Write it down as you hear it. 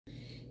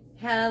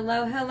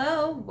Hello,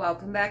 hello.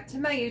 Welcome back to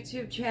my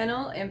YouTube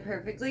channel,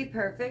 Imperfectly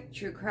Perfect,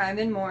 True Crime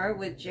and More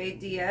with Jay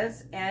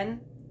Diaz and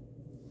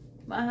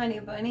my honey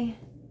bunny.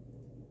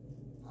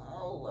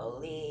 Oh,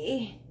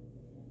 Loli.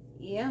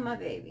 Yeah, my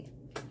baby.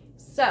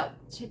 So,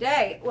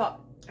 today,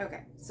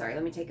 sorry,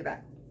 let me take it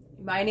back.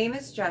 My name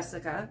is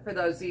Jessica, for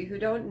those of you who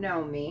don't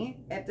know me.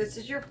 If this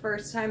is your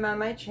first time on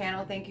my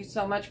channel, thank you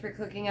so much for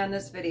clicking on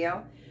this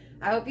video.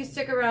 I hope you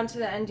stick around to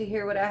the end to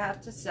hear what I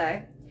have to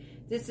say.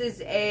 This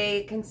is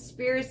a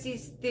conspiracy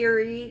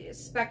theory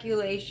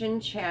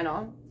speculation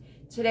channel.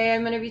 Today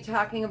I'm going to be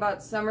talking about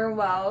SuMmER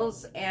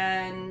WeLLs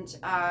and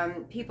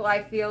people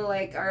I feel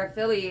like are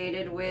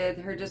affiliated with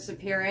her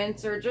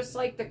disappearance, or just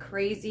like the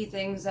crazy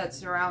things that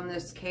surround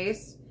this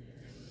case.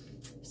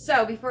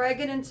 So before I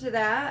get into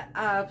that,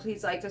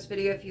 please like this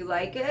video if you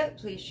like it.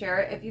 Please share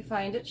it if you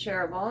find it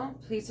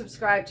shareable. Please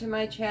subscribe to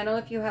my channel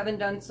if you haven't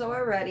done so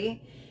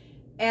already.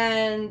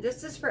 And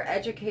this is for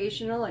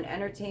educational and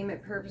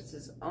entertainment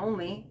purposes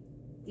only.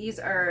 These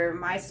are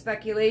my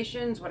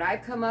speculations, what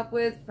I've come up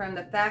with from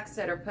the facts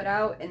that are put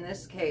out in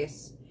this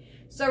case.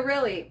 So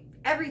really,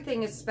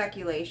 everything is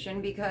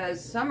speculation because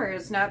SuMmER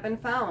has not been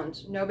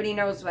found. Nobody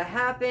knows what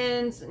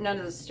happened. None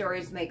of the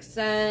stories make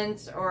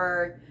sense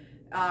or,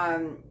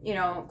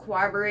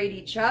 corroborate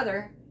each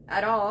other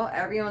at all.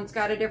 Everyone's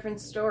got a different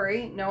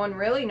story. No one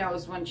really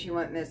knows when she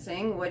went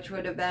missing, which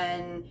would have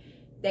been...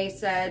 They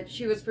said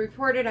she was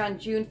reported on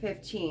June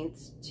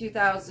 15th,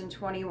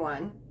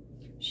 2021.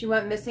 She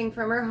went missing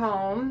from her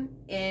home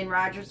in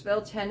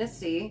Rogersville,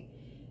 Tennessee,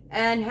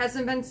 and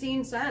hasn't been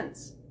seen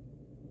since.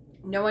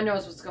 No one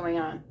knows what's going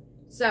on.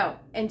 So,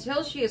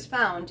 until she is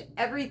found,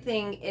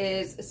 everything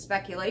is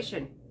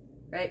speculation,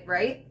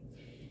 right?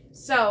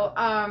 So,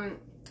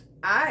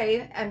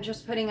 I am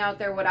just putting out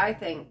there what I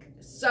think.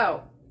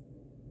 So,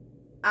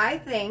 I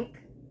think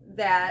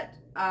that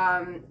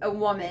a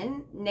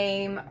woman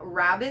named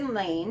RobIN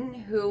LaNE,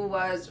 who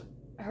was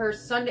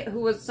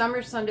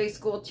SuMmER Sunday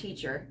school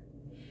teacher.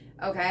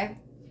 Okay,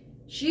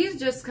 she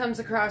just comes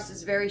across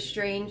as very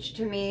strange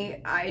to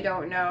me. I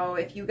don't know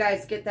if you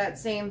guys get that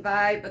same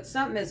vibe, but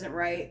something isn't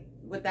right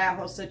with that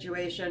whole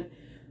situation.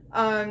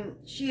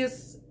 She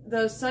is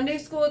the Sunday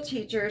school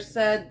teacher,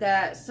 said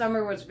that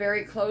SuMmER was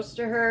very close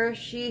to her.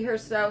 She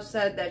herself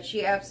said that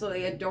she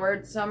absolutely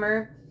adored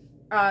SuMmER.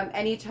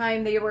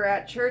 Anytime they were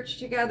at church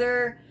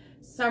together,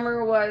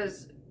 SuMmER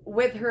was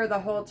with her the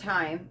whole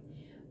time.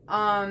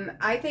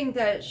 I think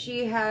that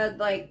she had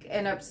like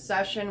an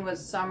obsession with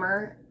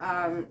SuMmER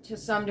to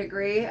some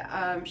degree.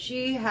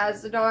 She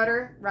has a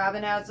daughter.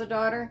 RobIN has a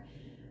daughter.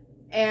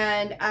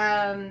 And,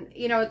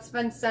 it's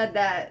been said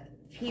that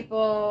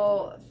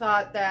people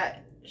thought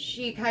that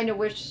she kind of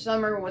wished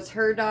SuMmER was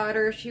her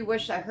daughter. She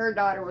wished that her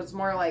daughter was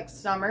more like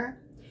SuMmER.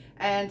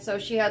 And so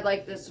she had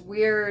like this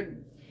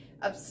weird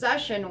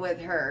obsession with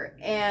her.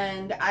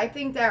 And I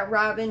think that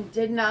RobIN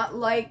did not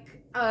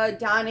like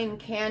Don and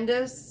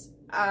Candace.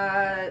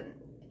 I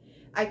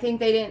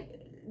think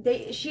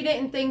she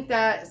didn't think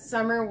that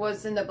SuMmER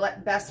was in the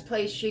best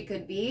place she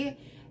could be,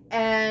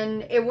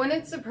 and it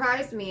wouldn't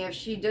surprise me if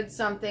she did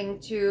something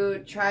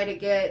to try to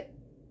get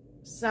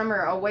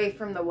SuMmER away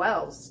from the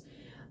WeLLs.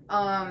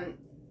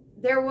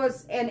 There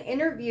was an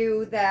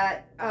interview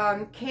that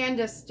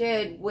Candace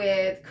did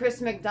with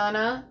Chris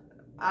McDonough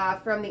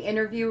from the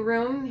Interview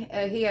Room.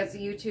 He has a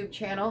YouTube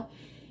channel,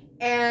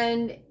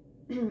 and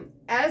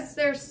as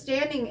they're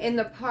standing in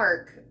the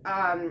park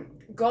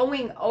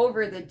going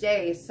over the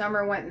day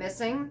SuMmER went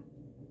missing,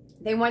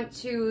 they went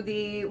to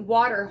the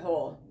water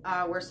hole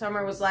where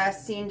SuMmER was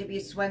last seen to be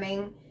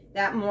swimming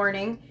that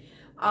morning.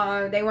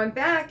 They went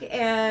back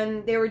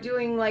and they were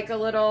doing like a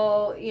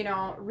little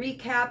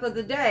recap of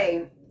the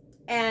day.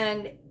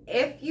 And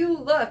if you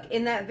look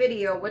in that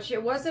video, which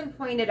it wasn't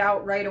pointed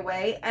out right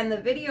away, and the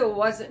video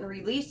wasn't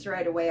released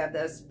right away of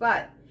this,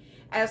 but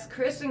as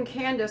Chris and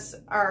Candace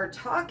are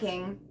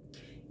talking,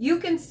 you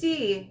can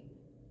see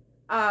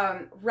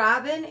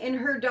RobIN and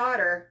her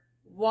daughter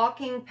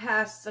walking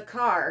past the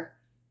car.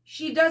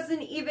 She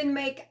doesn't even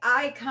make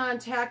eye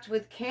contact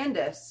with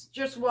Candace,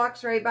 just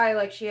walks right by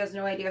like she has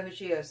no idea who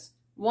she is.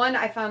 One,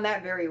 I found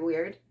that very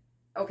weird.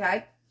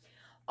 Okay.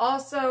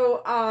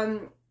 Also,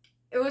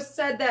 it was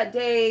said that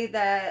day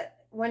that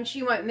when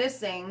she went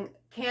missing,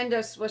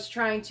 Candace was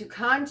trying to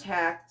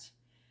contact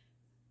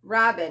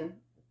RobIN.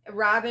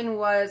 RobIN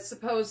was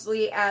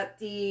supposedly at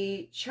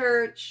the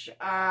church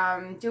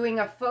doing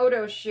a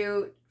photo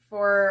shoot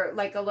for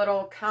like a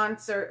little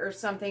concert or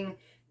something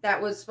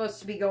that was supposed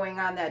to be going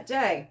on that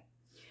day.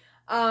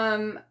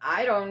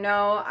 I don't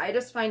know. I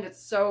just find it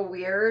so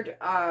weird.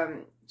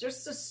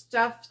 Just the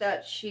stuff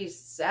that she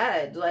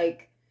said,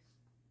 like,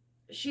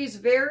 she's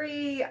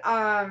very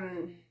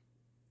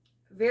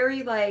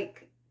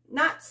like,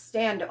 not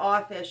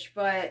standoffish,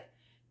 but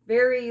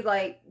very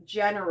like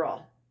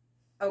general.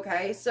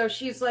 Okay, so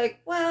she's like,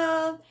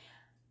 well,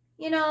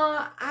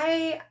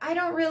 I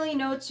don't really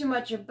know too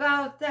much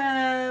about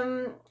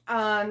them.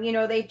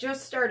 They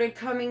just started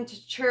coming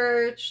to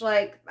church,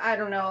 like, I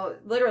don't know,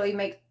 literally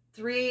make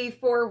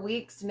 3-4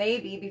 weeks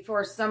maybe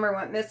before SuMmER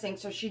went missing.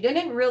 So she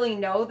didn't really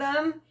know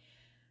them.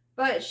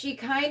 but she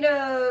kind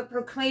of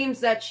proclaims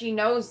that she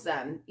knows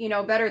them, you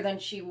know, better than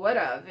she would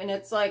have. And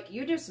it's like,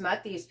 you just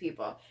met these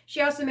people.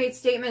 She also made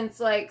statements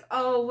like,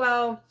 oh,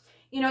 well,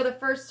 you know, the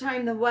first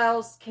time the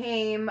WeLLs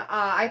came,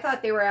 I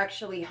thought they were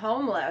actually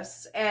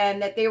homeless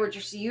and that they were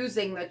just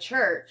using the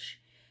church.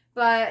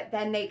 But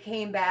then they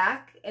came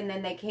back, and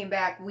then they came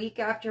back week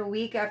after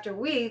week after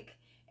week.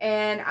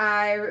 And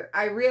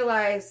I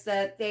realized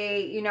that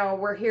they, you know,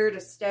 were here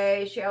to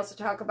stay. She also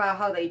talked about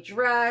how they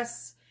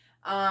dress,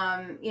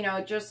 you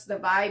know, just the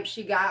vibe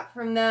she got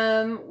from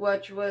them,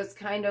 which was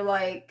kind of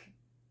like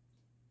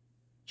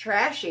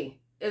trashy.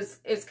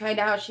 Is kind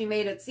of how she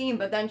made it seem.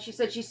 But then she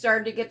said she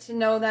started to get to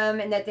know them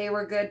and that they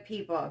were good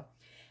people.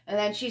 And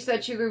then she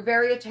said she grew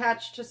very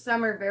attached to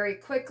SuMmER very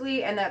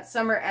quickly, and that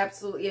SuMmER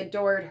absolutely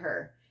adored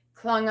her,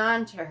 clung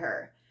on to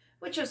her,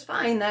 which is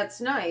fine. That's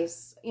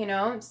nice. You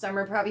know,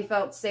 SuMmER probably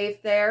felt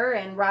safe there,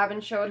 and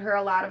RobIN showed her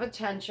a lot of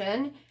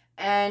attention,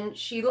 and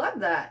she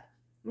loved that.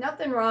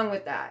 Nothing wrong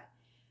with that.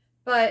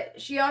 But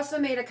she also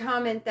made a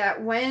comment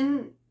that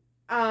when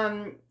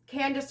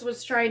Candace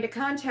was trying to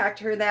contact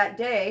her that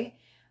day,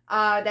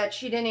 that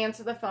she didn't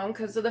answer the phone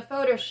because of the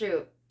photo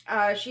shoot.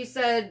 She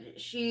said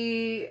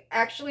she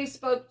actually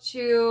spoke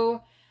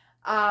to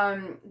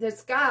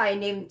this guy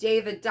named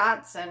David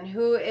Dotson,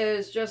 who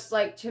is just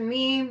like, to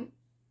me,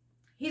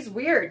 he's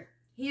weird.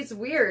 He's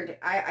weird.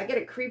 I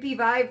get a creepy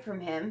vibe from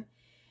him.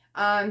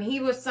 He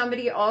was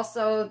somebody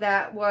also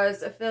that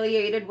was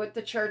affiliated with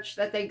the church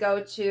that they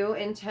go to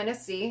in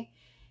Tennessee.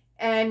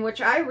 And which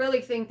I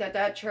really think that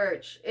that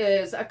church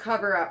is a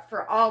cover-up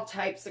for all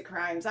types of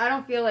crimes. I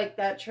don't feel like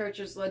that church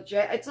is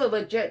legit. It's a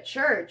legit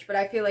church, but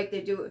I feel like they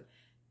do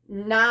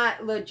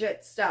not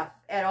legit stuff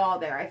at all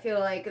there. I feel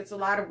like it's a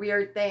lot of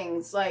weird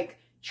things, like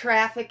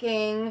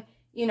trafficking,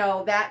 you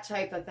know, that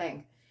type of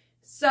thing.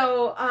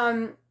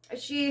 So,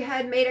 she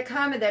had made a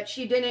comment that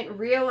she didn't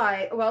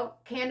realize, well,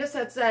 Candace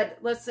had said,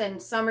 listen,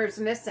 SuMmER's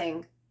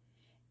missing.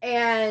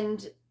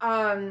 And,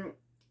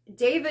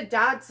 David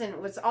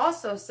Dodson was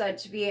also said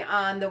to be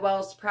on the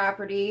WeLLs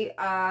property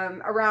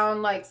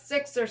around like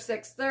 6 or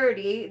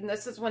 6:30, and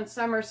this is when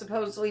SuMmER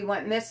supposedly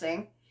went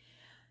missing.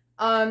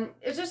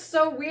 It's just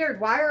so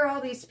weird. Why are all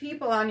these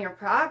people on your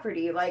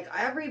property? Like,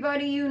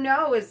 everybody you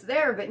know is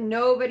there, but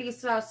nobody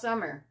saw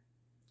SuMmER.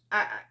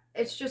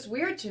 It's just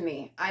weird to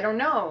me. I don't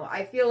know.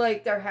 I feel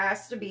like there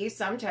has to be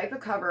some type of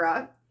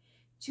cover-up.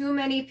 Too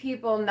many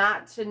people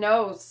not to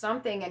know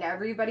something, and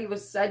everybody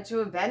was said to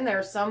have been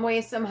there some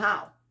way,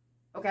 somehow.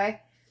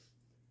 Okay?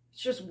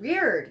 It's just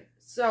weird.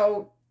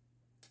 So,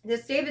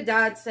 this David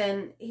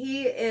Dodson,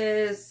 he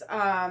is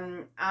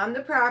on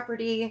the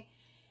property,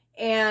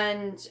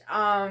 and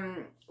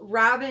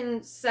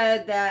RobIN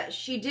said that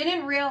she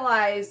didn't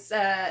realize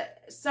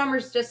that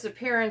SuMmER's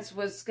disappearance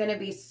was going to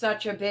be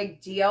such a big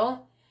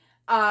deal.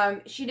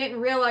 She didn't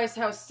realize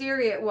how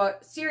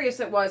serious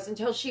it was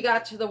until she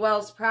got to the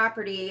WeLLs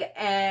property,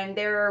 and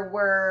there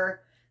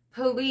were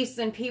police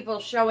and people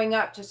showing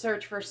up to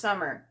search for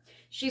SuMmER.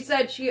 She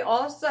said she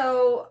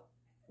also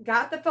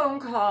got the phone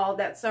call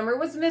that SuMmER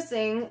was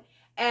missing,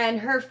 and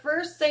her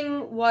first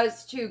thing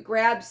was to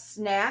grab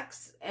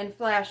snacks and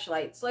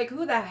flashlights. Like,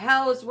 who the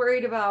hell is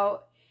worried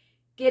about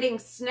getting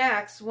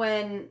snacks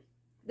when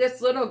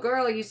this little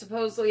girl you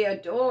supposedly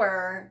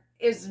adore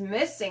is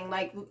missing?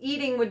 Like,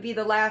 eating would be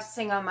the last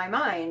thing on my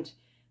mind,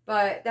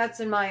 but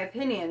that's in my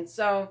opinion.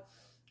 So,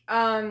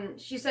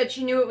 she said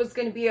she knew it was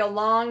going to be a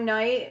long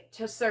night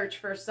to search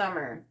for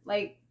SuMmER.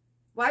 Like,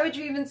 why would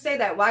you even say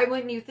that? Why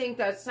wouldn't you think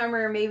that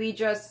SuMmER maybe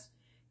just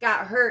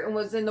got hurt and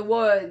was in the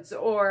woods,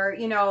 or,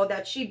 you know,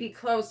 that she'd be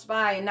close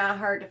by and not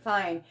hard to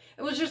find?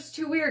 It was just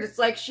too weird. It's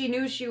like she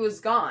knew she was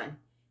gone,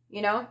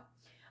 you know?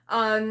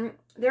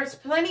 There's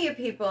plenty of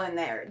people in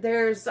there.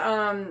 There's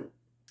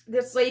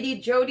this lady,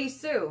 Jody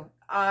Sue.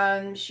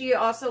 She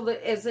also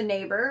is a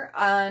neighbor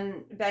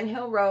on Ben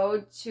Hill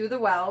Road to the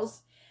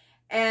WeLLs.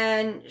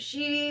 And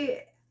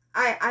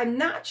I'm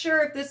not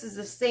sure if this is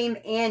the same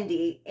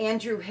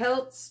Andrew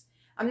Hiltz.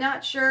 I'm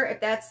not sure if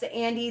that's the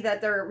Andy that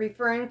they're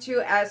referring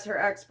to as her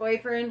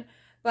ex-boyfriend,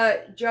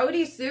 but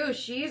Jody Sue,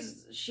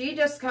 she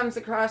just comes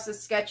across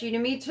as sketchy to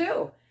me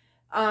too.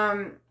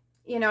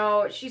 You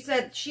know, she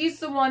said she's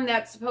the one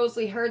that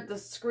supposedly heard the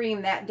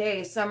scream that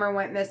day SuMmER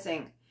went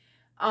missing.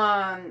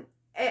 I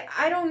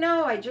don't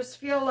know. I just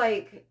feel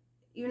like,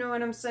 you know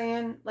what I'm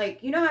saying?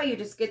 Like, you know how you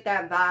just get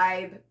that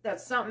vibe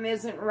that something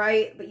isn't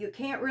right, but you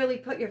can't really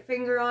put your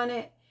finger on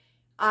it?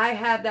 I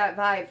have that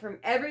vibe from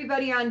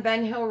everybody on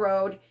Ben Hill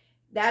Road.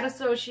 That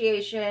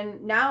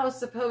association, now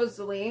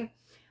supposedly,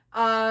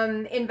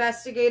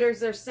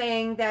 investigators are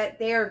saying that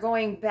they are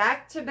going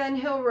back to Ben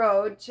Hill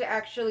Road, to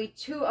actually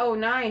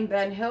 209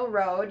 Ben Hill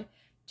Road,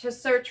 to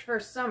search for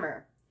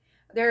SuMmER.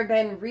 There have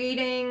been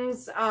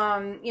readings,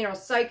 you know,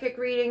 psychic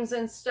readings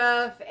and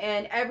stuff,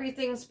 and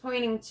everything's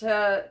pointing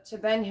to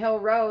Ben Hill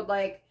Road,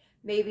 like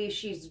maybe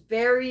she's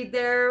buried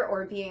there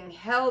or being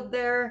held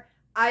there.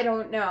 I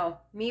don't know.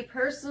 Me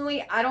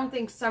personally, I don't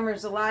think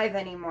SuMmER's alive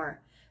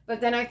anymore. But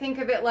then I think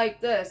of it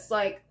like this,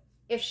 like,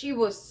 if she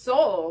was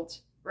sold,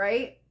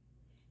 right,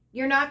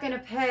 you're not going to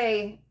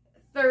pay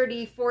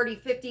 $30,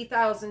 $40,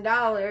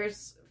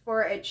 $50,000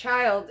 for a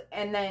child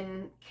and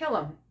then kill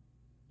them.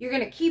 You're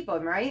going to keep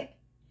them, right?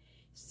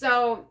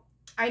 So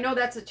I know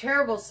that's a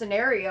terrible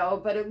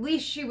scenario, but at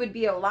least she would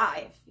be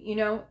alive. You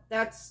know,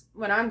 that's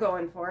what I'm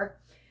going for.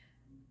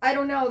 I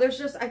don't know.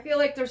 I feel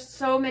like there's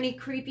so many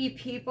creepy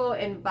people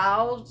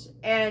involved,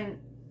 and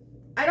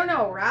I don't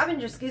know. RobIN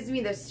just gives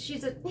me this.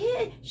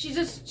 She's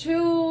just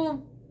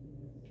too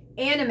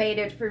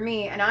animated for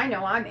me, and I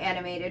know I'm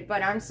animated,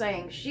 but I'm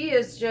saying she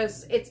is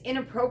just, it's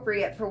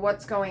inappropriate for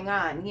what's going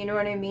on. You know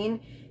what I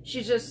mean?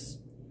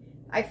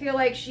 I feel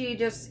like she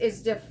just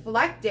is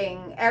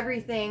deflecting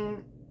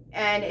everything,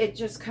 and it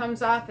just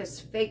comes off as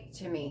fake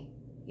to me.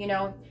 You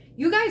know,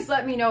 you guys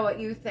let me know what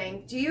you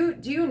think. Do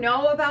you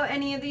know about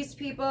any of these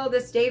people?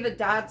 This David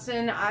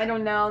Dodson, I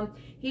don't know.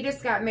 He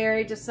just got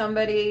married to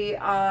somebody,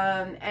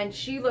 and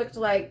she looked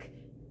like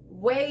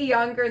way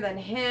younger than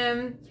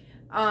him.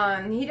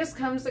 He just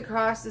comes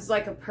across as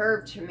like a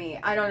perv to me.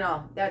 I don't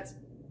know.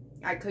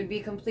 I could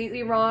be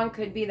completely wrong.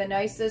 Could be the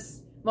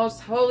nicest,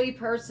 most holy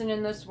person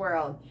in this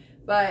world.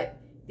 But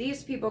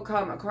these people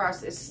come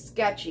across as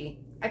sketchy.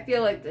 I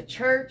feel like the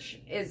church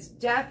is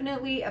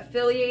definitely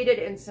affiliated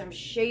in some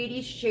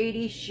shady,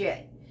 shady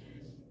shit.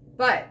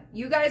 But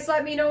you guys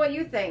let me know what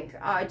you think.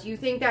 Do you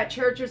think that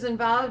church is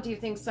involved? Do you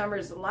think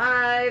SuMMER's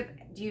alive?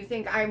 Do you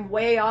think I'm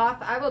way off?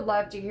 I would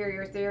love to hear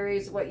your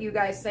theories, what you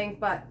guys think.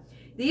 But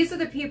these are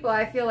the people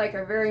I feel like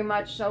are very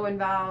much so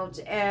involved.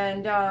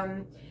 And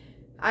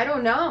I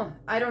don't know.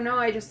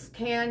 I just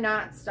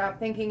cannot stop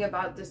thinking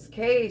about this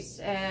case.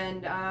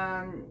 And,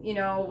 you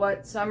know,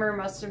 what SuMMER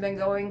must have been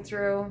going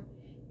through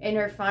in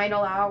her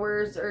final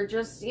hours, or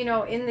just, you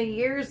know, in the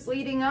years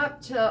leading up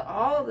to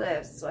all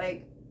this.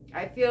 Like,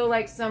 I feel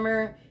like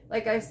SuMMER,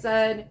 like I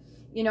said,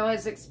 you know,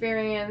 has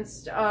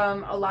experienced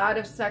a lot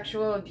of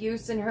sexual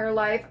abuse in her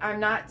life.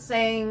 I'm not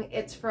saying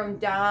it's from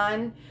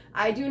Don.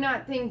 I do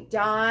not think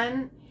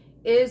Don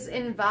is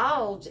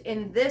involved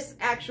in this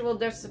actual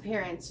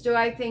disappearance. Do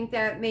I think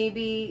that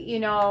maybe, you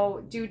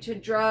know, due to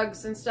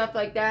drugs and stuff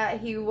like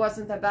that, he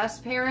wasn't the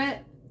best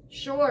parent?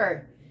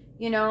 Sure.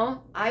 You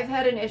know, I've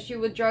had an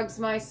issue with drugs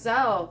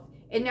myself.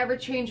 It never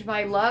changed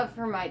my love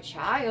for my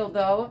child,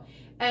 though.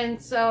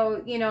 And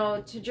so, you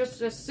know, to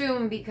just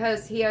assume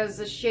because he has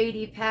a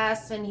shady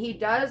past, and he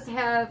does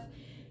have,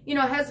 you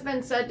know, has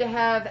been said to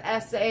have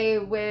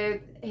SA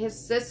with his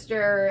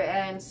sister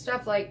and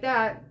stuff like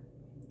that.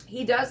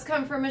 He does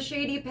come from a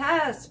shady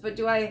past, but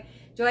do I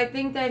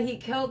think that he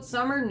killed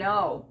SuMMER?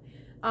 No.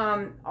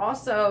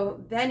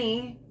 Also,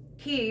 Benny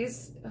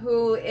Keys,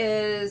 who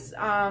is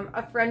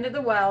a friend of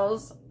the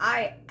WeLLs,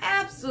 I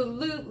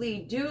absolutely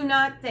do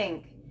not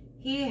think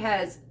he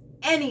has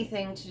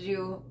anything to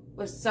do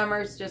with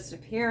SuMMER's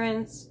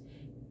disappearance,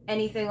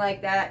 anything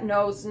like that.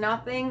 Knows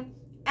nothing.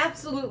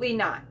 Absolutely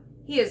not.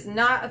 He is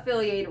not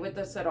affiliated with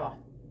this at all.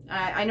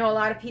 I know a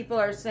lot of people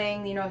are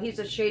saying, you know, he's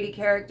a shady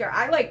character.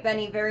 I like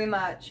Benny very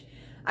much.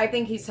 I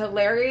think he's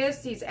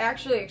hilarious. He's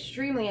actually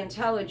extremely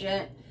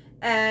intelligent.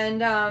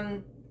 And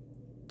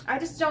I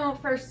just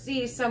don't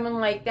foresee someone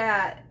like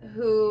that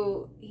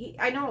who,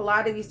 I know a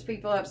lot of these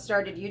people have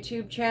started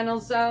YouTube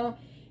channels though.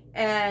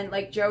 And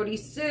like Jody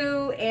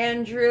Sue,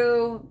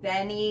 Andrew,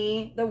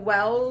 Benny, the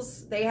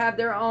WeLLs, they have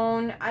their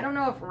own. I don't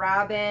know if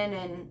RobIN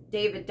and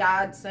David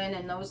Dodson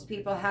and those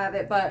people have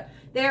it, but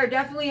they are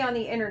definitely on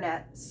the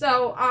internet.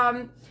 So,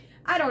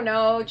 I don't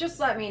know. Just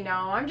let me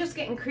know. I'm just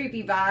getting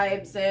creepy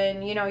vibes,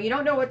 and, you know, you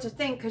don't know what to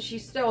think because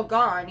she's still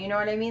gone. You know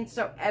what I mean?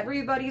 So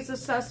everybody's a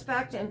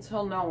suspect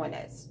until no one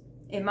is,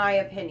 in my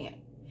opinion.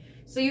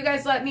 So you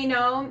guys let me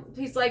know.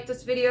 Please like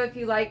this video if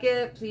you like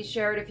it. Please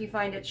share it if you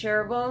find it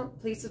shareable.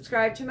 Please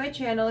subscribe to my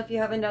channel if you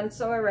haven't done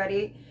so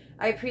already.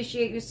 I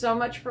appreciate you so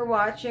much for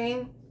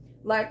watching.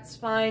 Let's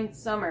find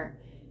SuMMER.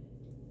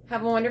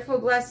 Have a wonderful,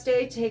 blessed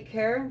day. Take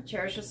care.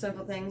 Cherish the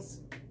simple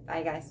things.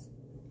 Bye, guys.